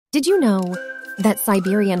Did you know that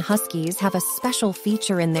Siberian Huskies have a special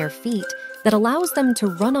feature in their feet that allows them to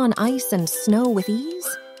run on ice and snow with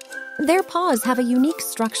ease? Their paws have a unique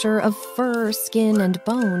structure of fur, skin, and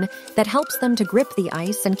bone that helps them to grip the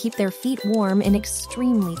ice and keep their feet warm in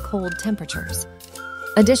extremely cold temperatures.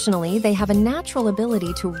 Additionally, they have a natural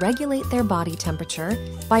ability to regulate their body temperature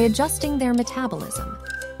by adjusting their metabolism,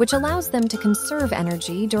 which allows them to conserve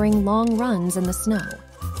energy during long runs in the snow.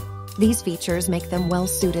 These features make them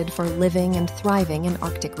well-suited for living and thriving in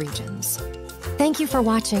Arctic regions. Thank you for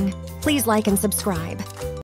watching. Please like and subscribe.